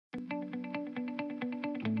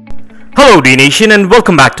Hello Dnation and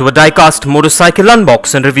welcome back to a Diecast Motorcycle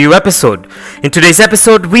Unbox and Review episode. In today's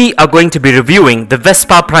episode, we are going to be reviewing the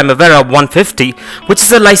Vespa Primavera 150, which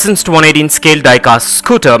is a licensed 118 scale diecast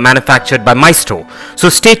scooter manufactured by Maisto. So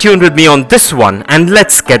stay tuned with me on this one and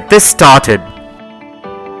let's get this started.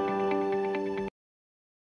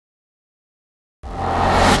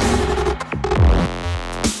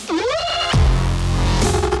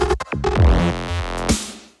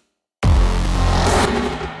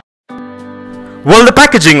 Well, the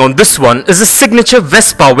packaging on this one is a signature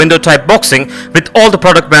Vespa window type boxing with all the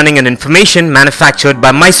product branding and information manufactured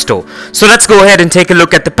by Maisto. So let's go ahead and take a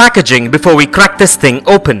look at the packaging before we crack this thing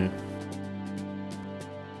open.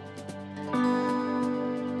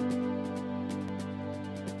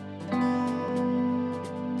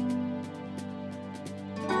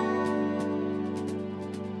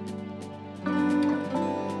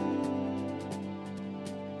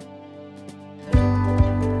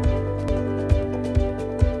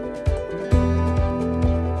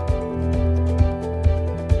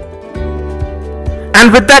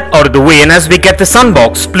 And with that out of the way, and as we get this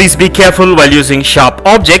unboxed, please be careful while using sharp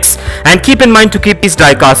objects and keep in mind to keep these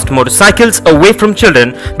diecast motorcycles away from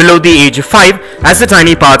children below the age of 5, as the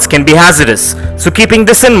tiny parts can be hazardous. So keeping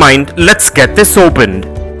this in mind, let's get this opened.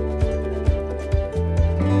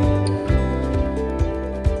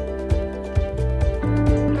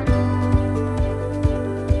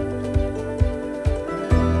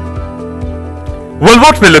 Well,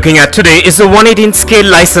 what we're looking at today is a 118 scale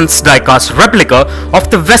licensed diecast replica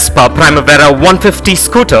of the Vespa Primavera 150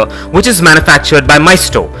 scooter, which is manufactured by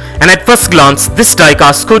Maisto. And at first glance, this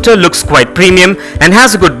diecast scooter looks quite premium and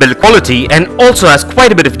has a good build quality and also has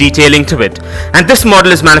quite a bit of detailing to it. And this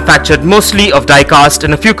model is manufactured mostly of diecast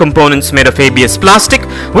and a few components made of ABS plastic,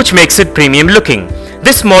 which makes it premium looking.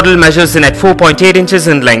 This model measures in at 4.8 inches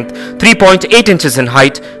in length, 3.8 inches in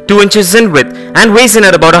height, 2 inches in width and weighs in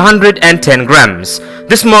at about 110 grams.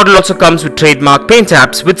 This model also comes with trademark paint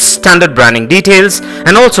apps with standard branding details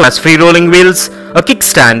and also has free rolling wheels, a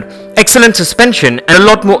kickstand, excellent suspension and a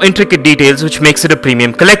lot more intricate details, which makes it a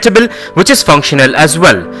premium collectible which is functional as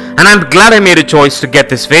well. And I'm glad I made a choice to get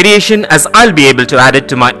this variation, as I'll be able to add it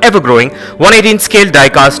to my ever-growing 118 scale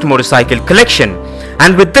diecast motorcycle collection.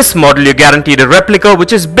 And with this model, you're guaranteed a replica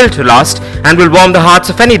which is built to last and will warm the hearts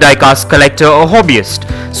of any diecast collector or hobbyist.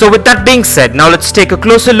 So with that being said, now let's take a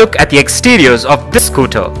closer look at the exteriors of this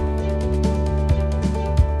scooter.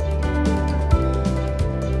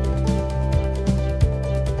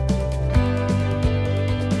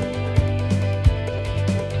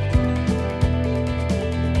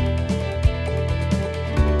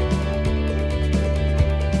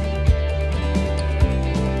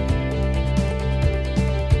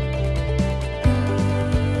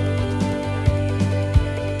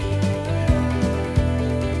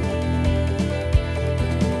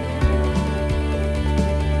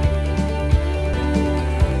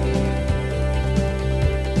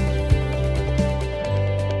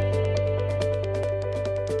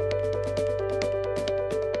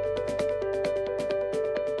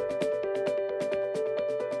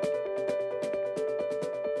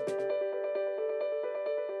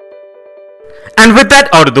 And with that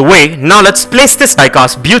out of the way, now let's place this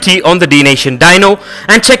diecast beauty on the Dnation dyno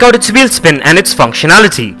and check out its wheel spin and its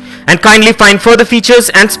functionality. And kindly find further features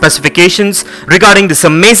and specifications regarding this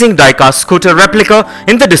amazing diecast scooter replica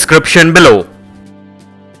in the description below.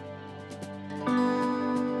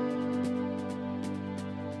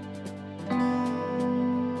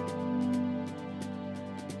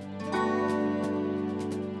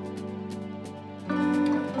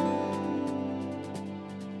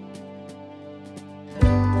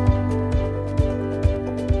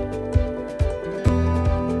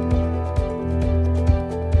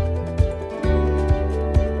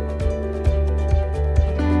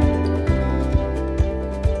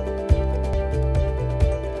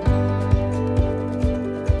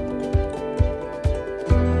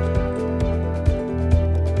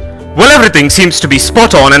 Well, everything seems to be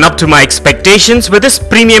spot on and up to my expectations with this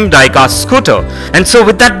premium diecast scooter. And so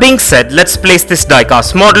with that being said, let's place this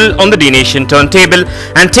diecast model on the Dnation turntable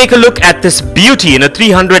and take a look at this beauty in a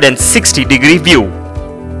 360-degree view.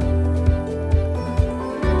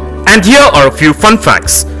 And here are a few fun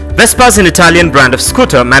facts. Vespa is an Italian brand of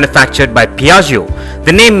scooter manufactured by Piaggio.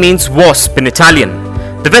 The name means wasp in Italian.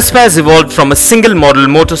 The Vespa has evolved from a single model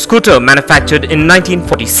motor scooter manufactured in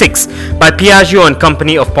 1946 by Piaggio and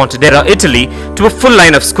Company of Pontedera, Italy, to a full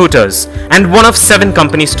line of scooters, and one of 7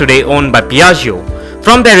 companies today owned by Piaggio.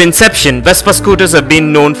 From their inception, Vespa scooters have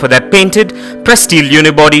been known for their painted, pressed steel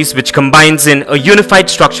unibodies which combines in a unified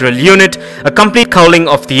structural unit, a complete cowling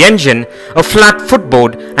of the engine, a flat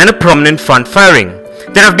footboard and a prominent front fairing.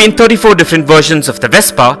 There have been 34 different versions of the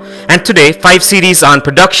Vespa, and today 5 series are in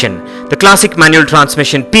production: the classic manual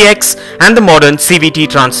transmission PX and the modern CVT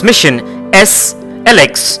transmission S,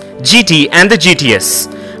 LX, GT and the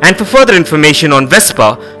GTS. And for further information on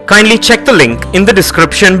Vespa, kindly check the link in the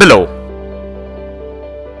description below.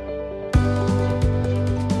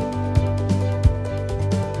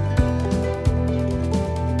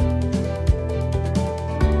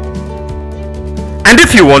 And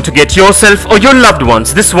if you want to get yourself or your loved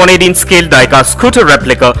ones this 1/18 scale diecast scooter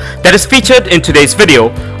replica that is featured in today's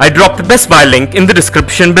video, I dropped the Best Buy link in the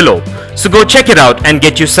description below. So go check it out and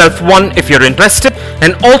get yourself one if you're interested,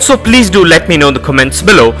 and also please do let me know in the comments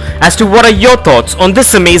below as to what are your thoughts on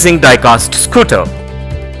this amazing diecast scooter.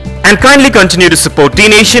 And kindly continue to support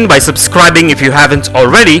Dnation by subscribing if you haven't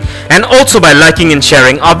already, and also by liking and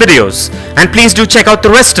sharing our videos. And please do check out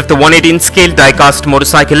the rest of the 1/18 scale diecast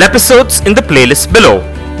motorcycle episodes in the playlist below.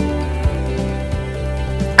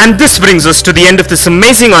 And this brings us to the end of this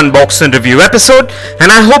amazing unbox and review episode,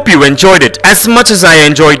 and I hope you enjoyed it as much as I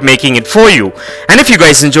enjoyed making it for you. And if you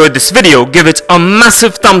guys enjoyed this video, give it a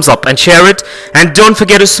massive thumbs up and share it, and don't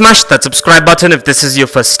forget to smash that subscribe button if this is your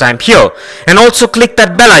first time here, and also click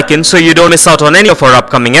that bell icon so you don't miss out on any of our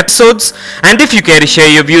upcoming episodes. And if you care to share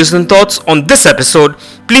your views and thoughts on this episode,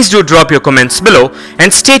 please do drop your comments below,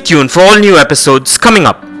 and stay tuned for all new episodes coming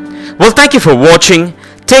up. Well, thank you for watching.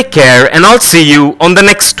 Take care, and I'll see you on the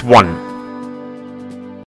next one.